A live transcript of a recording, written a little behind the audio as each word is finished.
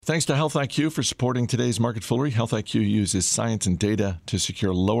Thanks to Health IQ for supporting today's Market Foolery. Health IQ uses science and data to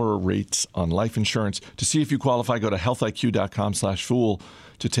secure lower rates on life insurance. To see if you qualify, go to healthiq.com/fool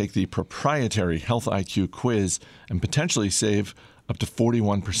to take the proprietary Health IQ quiz and potentially save up to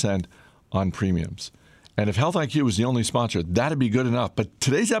 41% on premiums. And if Health IQ was the only sponsor, that'd be good enough. But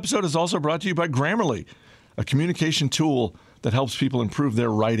today's episode is also brought to you by Grammarly, a communication tool that helps people improve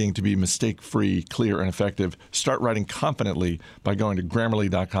their writing to be mistake-free, clear, and effective. Start writing confidently by going to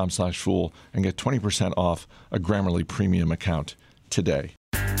Grammarly.com/fool and get 20% off a Grammarly premium account today.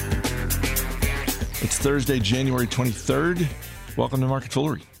 It's Thursday, January 23rd. Welcome to Market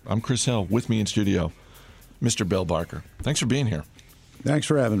Foolery. I'm Chris Hill. With me in studio, Mr. Bill Barker. Thanks for being here. Thanks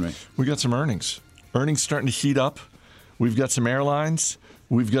for having me. We got some earnings. Earnings starting to heat up. We've got some airlines.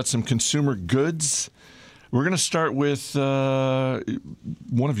 We've got some consumer goods. We're going to start with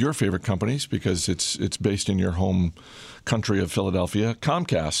one of your favorite companies because it's based in your home country of Philadelphia,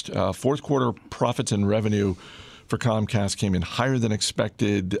 Comcast. Fourth quarter profits and revenue for Comcast came in higher than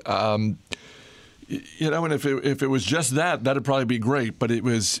expected. And if it was just that, that'd probably be great. But it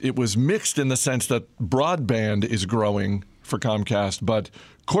was mixed in the sense that broadband is growing for Comcast, but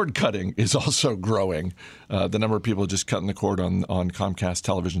cord cutting is also growing. The number of people just cutting the cord on Comcast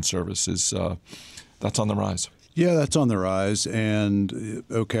television service is that's on the rise. Yeah, that's on the rise. And,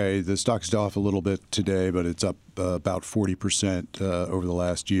 okay, the stock's off a little bit today, but it's up about 40% over the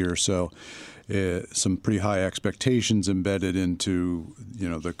last year. So some pretty high expectations embedded into,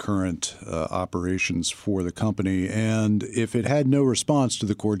 the current operations for the company. And if it had no response to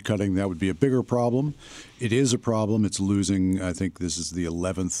the cord cutting, that would be a bigger problem. It is a problem. It's losing, I think this is the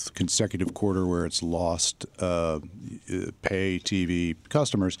 11th consecutive quarter where it's lost pay TV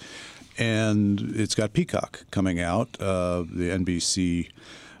customers. And it's got Peacock coming out, the NBC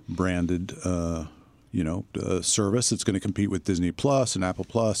branded, service. It's going to compete with Disney Plus and Apple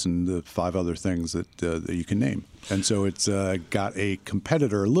Plus and the 5 other things that you can name. And so it's got a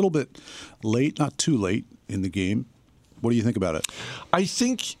competitor a little bit late, not too late in the game. What do you think about it? I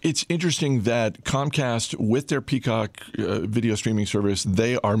think it's interesting that Comcast, with their Peacock video streaming service,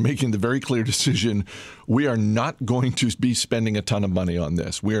 they are making the very clear decision, we are not going to be spending a ton of money on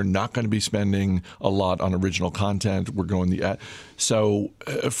this. We are not going to be spending a lot on original content. We're going So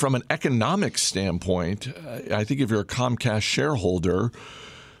from an economic standpoint, I think if you're a Comcast shareholder,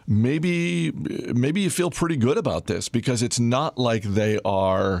 maybe you feel pretty good about this because it's not like they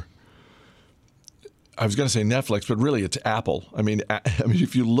are... I was going to say Netflix, but really it's Apple. I mean,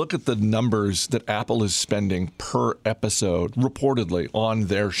 if you look at the numbers that Apple is spending per episode, reportedly, on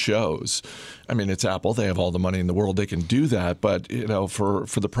their shows, I mean, it's Apple. They have all the money in the world. They can do that. But, for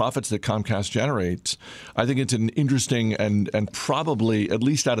the profits that Comcast generates, I think it's an interesting and probably, at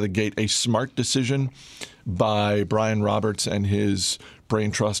least out of the gate, a smart decision by Brian Roberts and his brain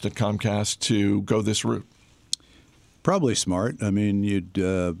trust at Comcast to go this route. Probably smart. I mean, you'd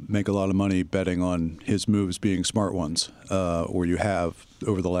make a lot of money betting on his moves being smart ones, or you have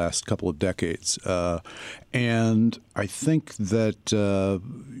over the last couple of decades. And I think that,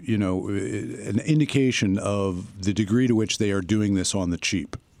 an indication of the degree to which they are doing this on the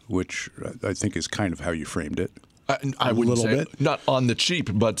cheap, which I think is kind of how you framed it. I wouldn't say bit. Not on the cheap,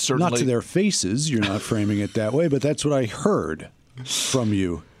 but certainly. Not to their faces. You're not framing it that way, but that's what I heard from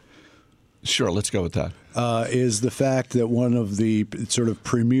you. Sure, let's go with that. Is the fact that one of the sort of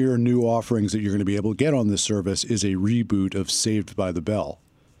premier new offerings that you're going to be able to get on this service is a reboot of Saved by the Bell,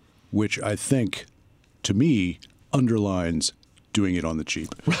 which I think, to me, underlines doing it on the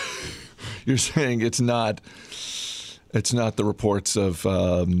cheap. You're saying it's not the reports of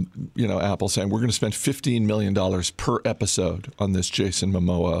Apple saying we're going to spend $15 million per episode on this Jason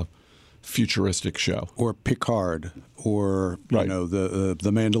Momoa futuristic show, or Picard, or right. The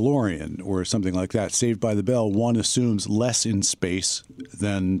Mandalorian, or something like that. Saved by the Bell, one assumes less in space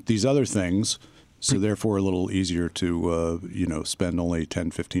than these other things, so therefore a little easier to spend only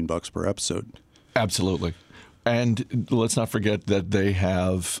 $10-15 per episode. Absolutely. And let's not forget that they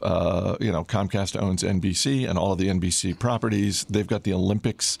have, Comcast owns NBC and all of the NBC properties. They've got the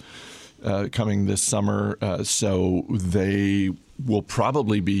Olympics coming this summer, so they will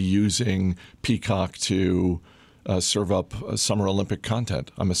probably be using Peacock to serve up Summer Olympic content,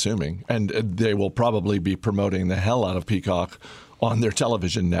 I'm assuming. And they will probably be promoting the hell out of Peacock on their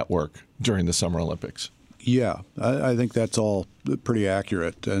television network during the Summer Olympics. Yeah, I think that's all pretty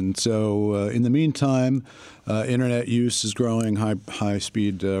accurate. And so in the meantime, internet use is growing,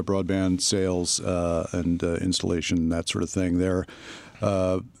 high-speed broadband sales and installation, that sort of thing. They're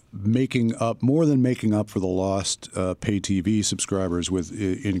more than making up for the lost pay TV subscribers with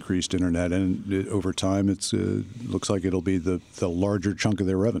increased internet, and over time, it looks like it'll be the larger chunk of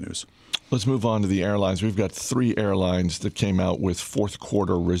their revenues. Let's move on to the airlines. We've got 3 airlines that came out with fourth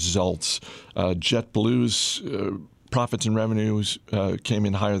quarter results. JetBlue's profits and revenues came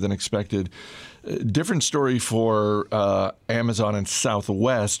in higher than expected. Different story for Amazon and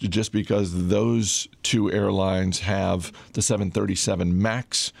Southwest, just because those 2 airlines have the 737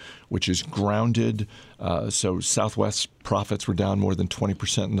 MAX, which is grounded. So Southwest's profits were down more than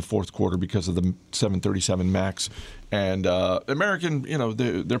 20% in the fourth quarter because of the 737 MAX. And American,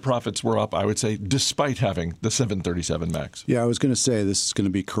 their profits were up, I would say, despite having the 737 MAX. Yeah, I was going to say this is going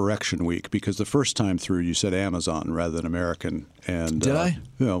to be correction week, because the first time through you said Amazon rather than American. And did I?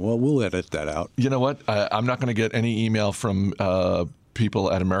 Yeah, well, we'll edit that out. You know what? I'm not going to get any email from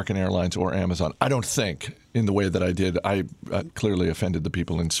people at American Airlines or Amazon, I don't think, in the way that I did. I clearly offended the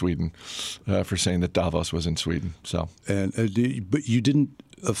people in Sweden for saying that Davos was in Sweden. So, but you didn't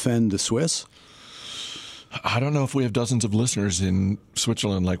offend the Swiss? I don't know if we have dozens of listeners in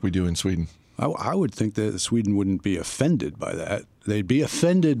Switzerland like we do in Sweden. I would think that Sweden wouldn't be offended by that. They'd be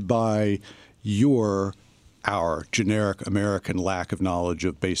offended by our generic American lack of knowledge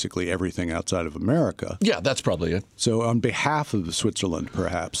of basically everything outside of America. Yeah, that's probably it. So on behalf of Switzerland,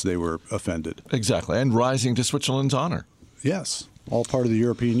 perhaps, they were offended. Exactly, and rising to Switzerland's honor. Yes, all part of the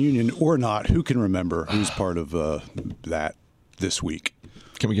European Union, or not. Who can remember who's part of that this week?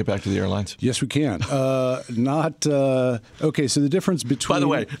 Can we get back to the airlines? Yes, we can. Okay, so the difference between... By the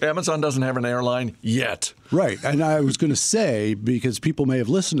way, Amazon doesn't have an airline yet. Right, and I was going to say, because people may have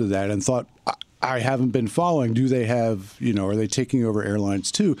listened to that and thought, I haven't been following. Do they have, are they taking over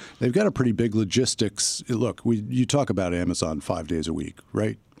airlines too? They've got a pretty big logistics. Look, you talk about Amazon 5 days a week,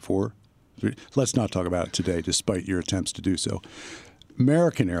 right? 4? 3? Let's not talk about it today, despite your attempts to do so.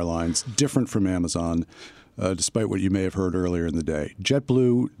 American Airlines, different from Amazon, despite what you may have heard earlier in the day.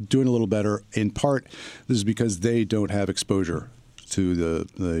 JetBlue doing a little better. In part, this is because they don't have exposure to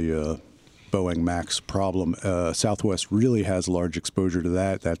the Boeing MAX problem. Southwest really has large exposure to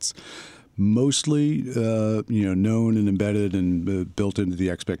that. That's mostly known and embedded and built into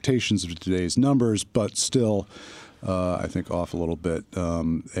the expectations of today's numbers, but still, I think, off a little bit.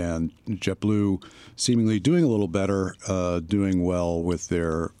 And JetBlue seemingly doing a little better, doing well with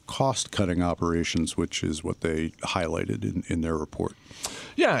their cost-cutting operations, which is what they highlighted in their report.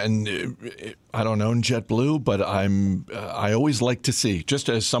 Yeah, and I don't own JetBlue, but I always like to see, just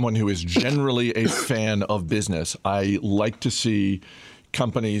as someone who is generally a fan of business, I like to see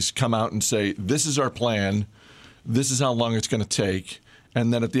companies come out and say, this is our plan, this is how long it's going to take,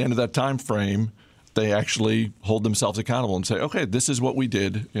 and then at the end of that time frame, they actually hold themselves accountable and say, okay, this is what we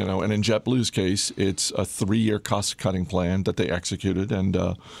did. And in JetBlue's case, it's a 3-year cost-cutting plan that they executed, and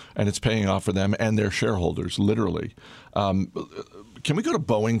it's paying off for them and their shareholders, literally. Can we go to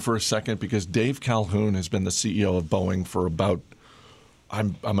Boeing for a second? Because Dave Calhoun has been the CEO of Boeing for about,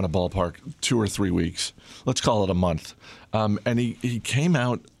 I'm going to ballpark, 2 or 3 weeks. Let's call it a month. And he came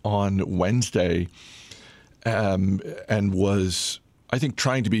out on Wednesday and was, I think,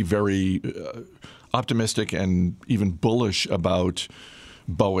 trying to be very optimistic and even bullish about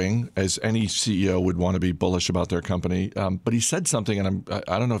Boeing, as any CEO would want to be bullish about their company. But he said something, and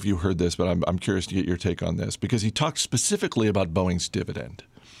I don't know if you heard this, but I'm curious to get your take on this, because he talked specifically about Boeing's dividend.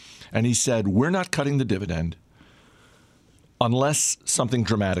 And he said, we're not cutting the dividend unless something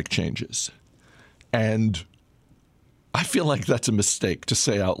dramatic changes. And I feel like that's a mistake to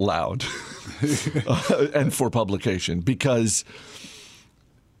say out loud and for publication, because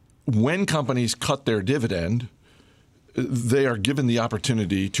when companies cut their dividend, they are given the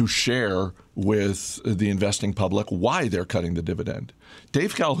opportunity to share with the investing public why they're cutting the dividend.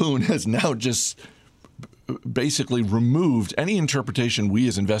 Dave Calhoun has now just basically removed any interpretation we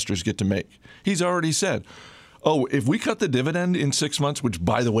as investors get to make. He's already said, if we cut the dividend in 6 months, which,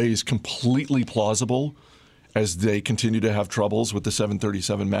 by the way, is completely plausible as they continue to have troubles with the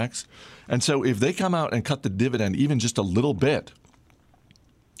 737 MAX. And so if they come out and cut the dividend even just a little bit,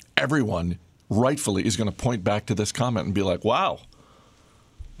 everyone rightfully is going to point back to this comment and be like, wow,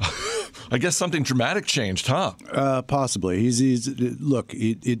 I guess something dramatic changed, huh? Possibly. He's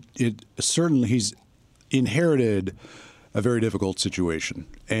certainly he's inherited a very difficult situation,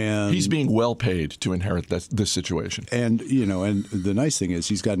 and he's being well paid to inherit this situation. And and the nice thing is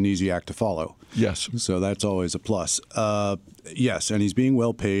he's got an easy act to follow. Yes, so that's always a plus. Yes, and he's being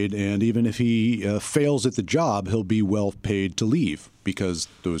well paid, and even if he fails at the job, he'll be well paid to leave, because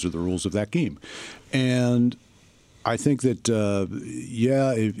those are the rules of that game. And I think that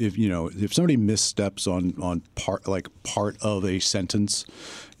if somebody missteps on part of a sentence,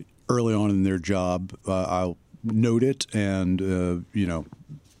 early on in their job, I'll note it and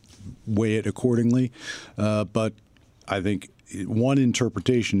weigh it accordingly. But I think one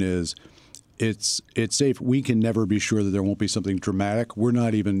interpretation is it's safe. We can never be sure that there won't be something dramatic. We're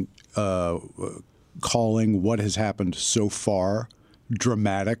not even calling what has happened so far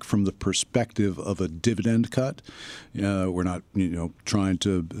dramatic from the perspective of a dividend cut. We're not trying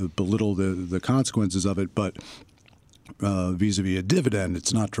to belittle the consequences of it, but vis-a-vis a dividend,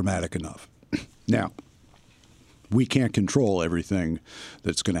 it's not dramatic enough. Now, we can't control everything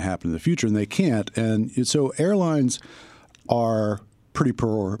that's going to happen in the future, and they can't. And so airlines are pretty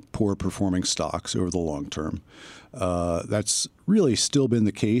poor performing stocks over the long term. That's really still been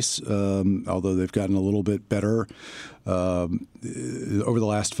the case, although they've gotten a little bit better. Over the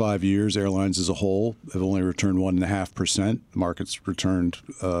last 5 years, airlines as a whole have only returned 1.5%. The market's returned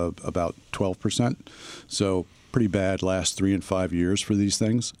about 12%. So pretty bad last 3 and 5 years for these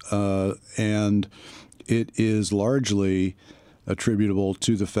things. And it is largely attributable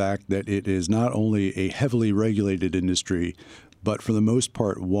to the fact that it is not only a heavily regulated industry, but for the most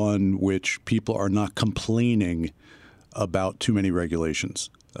part, one which people are not complaining about too many regulations,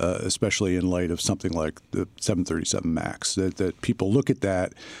 especially in light of something like the 737 MAX, that people look at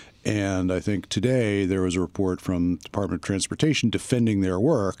that. And I think today there was a report from the Department of Transportation defending their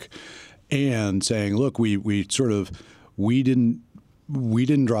work and saying, look, we didn't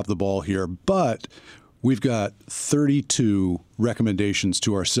drop the ball here, but we've got 32 recommendations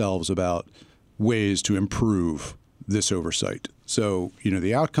to ourselves about ways to improve this oversight. So,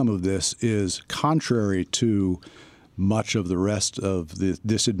 the outcome of this is contrary to much of the rest of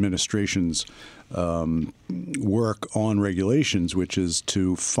this administration's work on regulations, which is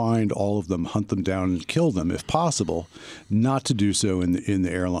to find all of them, hunt them down, and kill them if possible, not to do so in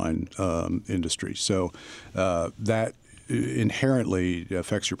the airline industry. So that inherently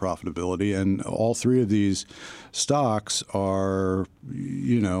affects your profitability, and all three of these stocks are,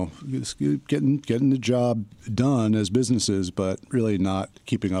 getting the job done as businesses, but really not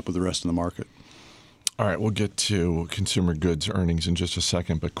keeping up with the rest of the market. All right, we'll get to consumer goods earnings in just a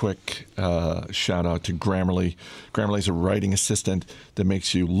second, but quick shout out to Grammarly. Grammarly is a writing assistant that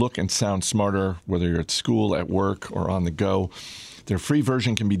makes you look and sound smarter, whether you're at school, at work, or on the go. Their free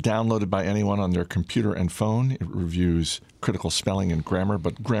version can be downloaded by anyone on their computer and phone. It reviews critical spelling and grammar,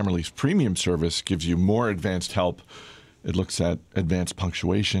 but Grammarly's premium service gives you more advanced help. It looks at advanced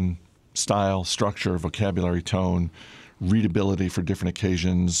punctuation, style, structure, vocabulary, tone, readability for different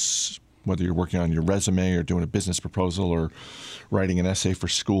occasions, whether you're working on your resume or doing a business proposal or writing an essay for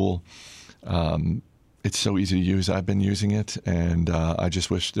school. It's so easy to use. I've been using it, and I just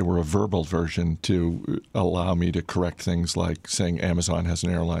wish there were a verbal version to allow me to correct things like saying Amazon has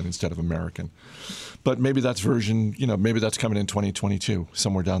an airline instead of American. But maybe that's maybe that's coming in 2022,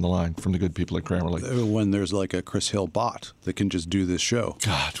 somewhere down the line from the good people at Grammarly. When there's like a Chris Hill bot that can just do this show.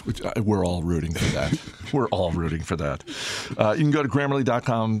 God, we're all rooting for that. We're all rooting for that. You can go to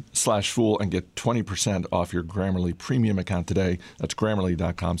Grammarly.com/fool and get 20% off your Grammarly premium account today. That's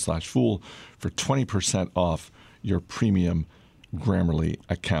Grammarly.com/fool for 20% off your premium Grammarly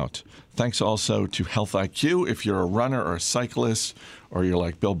account. Thanks also to Health IQ. If you're a runner or a cyclist, or you're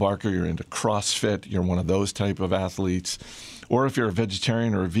like Bill Barker, you're into CrossFit, you're one of those type of athletes, or if you're a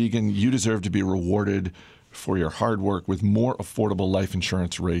vegetarian or a vegan, you deserve to be rewarded for your hard work with more affordable life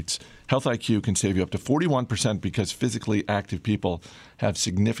insurance rates. Health IQ can save you up to 41% because physically active people have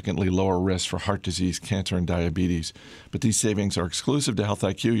significantly lower risk for heart disease, cancer, and diabetes. But these savings are exclusive to Health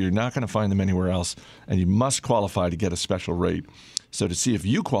IQ. You're not going to find them anywhere else, and you must qualify to get a special rate. So to see if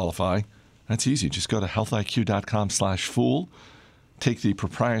you qualify, that's easy. Just go to healthiq.com/fool, take the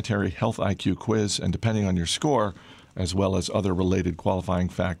proprietary Health IQ quiz, and depending on your score, as well as other related qualifying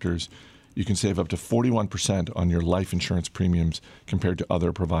factors, you can save up to 41% on your life insurance premiums compared to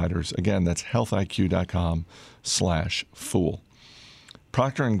other providers. Again, that's healthiq.com/fool.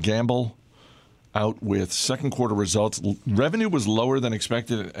 Procter & Gamble out with second quarter results. Revenue was lower than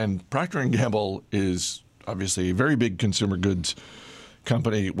expected, and Procter & Gamble is obviously a very big consumer goods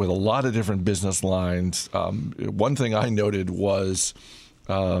company with a lot of different business lines. One thing I noted was,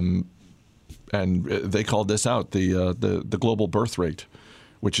 and they called this out, the global birth rate,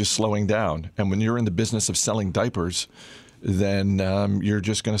 which is slowing down. And when you're in the business of selling diapers, then you're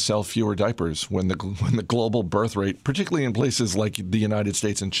just going to sell fewer diapers when the global birth rate, particularly in places like the United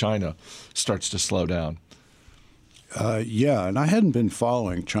States and China, starts to slow down. Yeah, and I hadn't been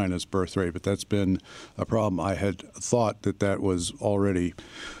following China's birth rate, but that's been a problem. I had thought that was already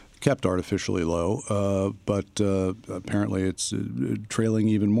kept artificially low, but apparently it's trailing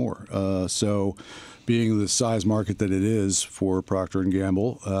even more. So being the size market that it is for Procter &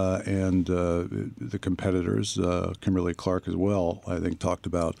 Gamble and the competitors, Kimberly-Clark as well, I think talked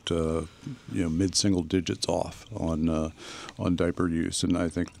about mid-single digits off on diaper use. And I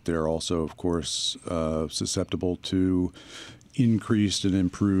think that they're also, of course, susceptible to increased and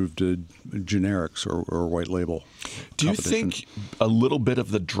improved generics or white label. Do you think a little bit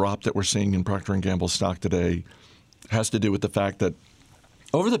of the drop that we're seeing in Procter & Gamble stock today has to do with the fact that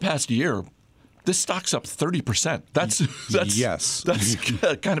over the past year, this stock's up 30%? Yes. That's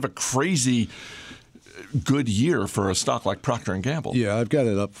kind of a crazy good year for a stock like Procter & Gamble. Yeah, I've got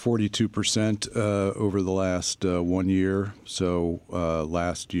it up 42% over the last 1 year. So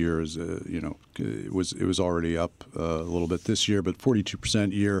last year is it was already up a little bit this year, but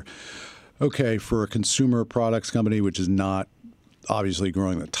 42% year. Okay, for a consumer products company, which is not obviously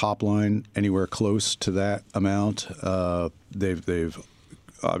growing the top line anywhere close to that amount, they've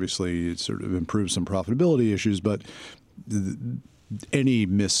obviously sort of improved some profitability issues, but any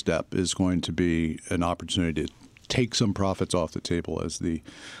misstep is going to be an opportunity to take some profits off the table, as the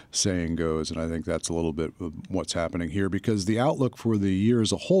saying goes. And I think that's a little bit of what's happening here, because the outlook for the year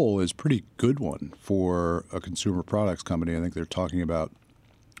as a whole is a pretty good one for a consumer products company. I think they're talking about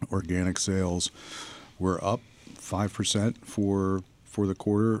organic sales were up 5% for the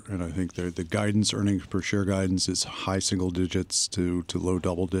quarter, and I think the guidance, earnings per share guidance, is high single digits to low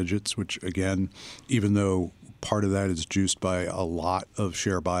double digits, which, again, even though part of that is juiced by a lot of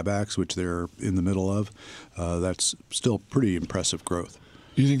share buybacks, which they're in the middle of, that's still pretty impressive growth.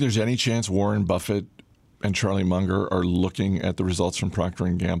 Do you think there's any chance Warren Buffett and Charlie Munger are looking at the results from Procter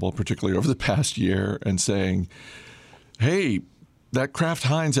 & Gamble, particularly over the past year, and saying, hey, that Kraft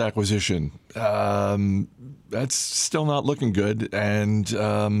Heinz acquisition, that's still not looking good, and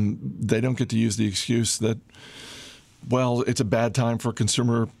they don't get to use the excuse that, well, it's a bad time for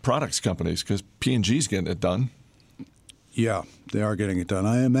consumer products companies because P&G's getting it done. Yeah, they are getting it done.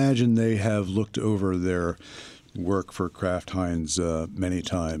 I imagine they have looked over their work for Kraft Heinz many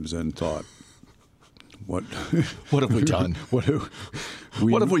times and thought, what have we done? What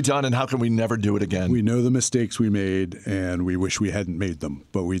have we done, and how can we never do it again? We know the mistakes we made, and we wish we hadn't made them,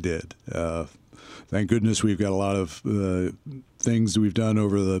 but we did. Thank goodness we've got a lot of things we've done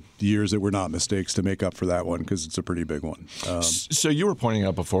over the years that were not mistakes to make up for that one, because it's a pretty big one. So you were pointing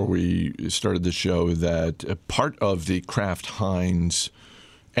out before we started the show that a part of the Kraft Heinz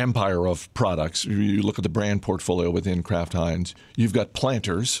empire of products, you look at the brand portfolio within Kraft Heinz, you've got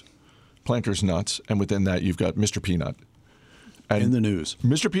Planters nuts, and within that you've got Mr. Peanut. And in the news.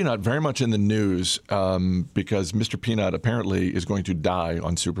 Mr. Peanut very much in the news because Mr. Peanut apparently is going to die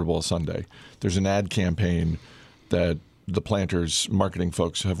on Super Bowl Sunday. There's an ad campaign that the Planters marketing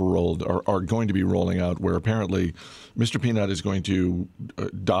folks have are going to be rolling out, where apparently Mr. Peanut is going to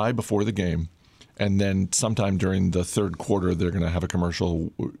die before the game, and then sometime during the third quarter they're going to have a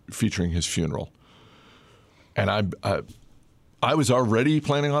commercial featuring his funeral. And I was already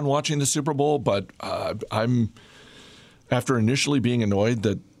planning on watching the Super Bowl, but I'm after initially being annoyed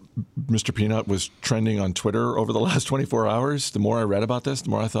that Mr. Peanut was trending on Twitter over the last 24 hours, the more I read about this, the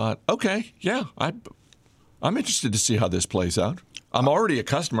more I thought, okay, yeah, I'm interested to see how this plays out. I'm already a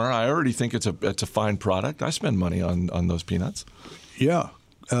customer. I already think it's a fine product. I spend money on those peanuts. Yeah.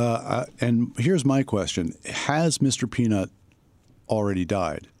 And here's my question. Has Mr. Peanut already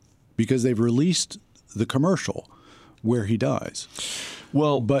died? Because they've released the commercial where he dies.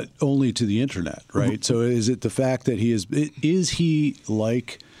 Well, but only to the internet, right? So is it the fact that is he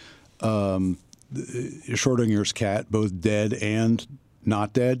like Schrodinger's cat, both dead and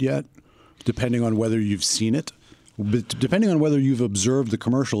not dead yet, depending on whether you've seen it? But depending on whether you've observed the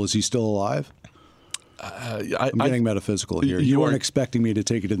commercial, is he still alive? I'm getting metaphysical here. You weren't expecting me to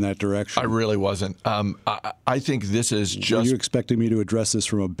take it in that direction. I really wasn't. I think this is just... Were you expecting me to address this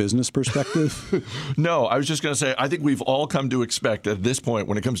from a business perspective? No, I was just going to say, I think we've all come to expect at this point,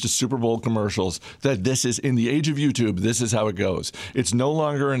 when it comes to Super Bowl commercials, that this is, in the age of YouTube, this is how it goes. It's no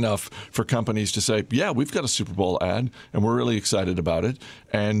longer enough for companies to say, yeah, we've got a Super Bowl ad, and we're really excited about it,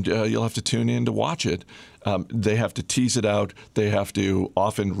 and you'll have to tune in to watch it. They have to tease it out. They have to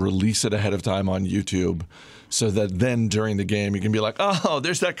often release it ahead of time on YouTube so that then during the game you can be like, oh,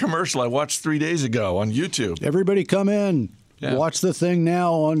 there's that commercial I watched 3 days ago on YouTube. Everybody come in. Yeah. Watch the thing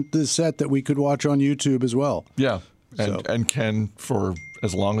now on the set that we could watch on YouTube as well. Yeah, and can for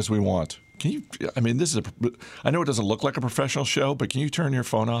as long as we want. Can you? I mean, I know it doesn't look like a professional show, but can you turn your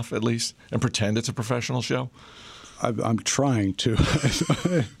phone off at least and pretend it's a professional show? I'm trying to.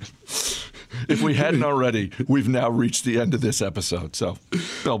 If we hadn't already, we've now reached the end of this episode. So,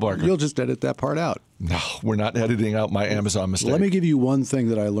 Bill Barker. You'll just edit that part out. No, we're not editing out my Amazon mistake. Let me give you one thing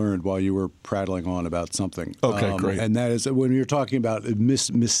that I learned while you were prattling on about something. Okay, great. And that is when you're talking about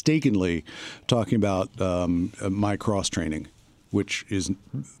mistakenly talking about my cross training, which is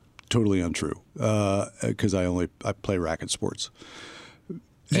totally untrue because I play racket sports.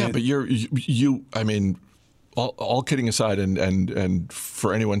 Yeah, but I mean, all kidding aside, and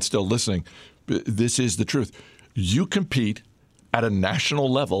for anyone still listening, this is the truth. You compete at a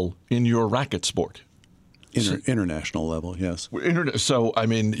national level in your racket sport. International level, yes. So, I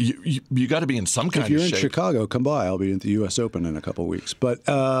mean, you got to be in some kind of shape. If you're in Chicago, come by. I'll be at the U.S. Open in a couple of weeks. But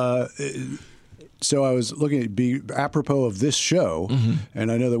so I was looking at apropos of this show,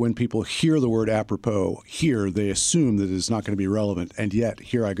 and I know that when people hear the word apropos here, they assume that it's not going to be relevant, and yet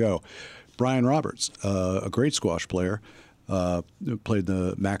here I go. Brian Roberts, a great squash player, played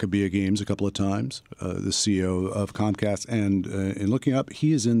the Maccabea games a couple of times, the CEO of Comcast, and in looking up,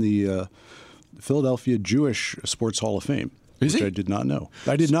 he is in the Philadelphia Jewish Sports Hall of Fame. Is which he? I did not know.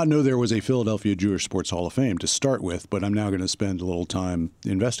 I did not know there was a Philadelphia Jewish Sports Hall of Fame to start with, but I'm now going to spend a little time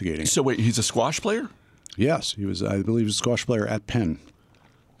investigating. So wait, he's a squash player? Yes, he was. I believe he was a squash player at Penn,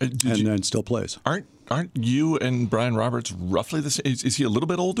 and still plays. Aren't you and Brian Roberts roughly the same? Is he a little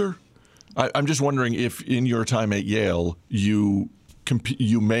bit older? I'm just wondering if in your time at Yale you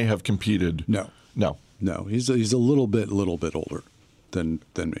may have competed. No. He's a little bit older than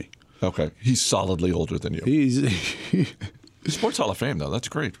me. Okay, he's solidly older than you. He's Sports Hall of Fame, though. That's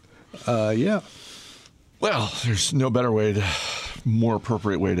great. Yeah. Well, there's no more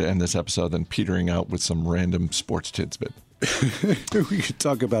appropriate way to end this episode than petering out with some random sports tidbit. We could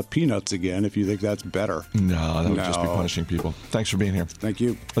talk about peanuts again if you think that's better. No, that would just be punishing people. Thanks for being here. Thank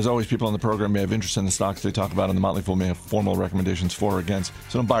you. As always, people on the program may have interest in the stocks they talk about, and the Motley Fool may have formal recommendations for or against.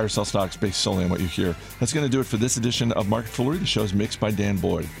 So don't buy or sell stocks based solely on what you hear. That's going to do it for this edition of Market Foolery. The show is mixed by Dan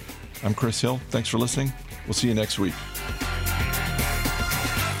Boyd. I'm Chris Hill. Thanks for listening. We'll see you next week.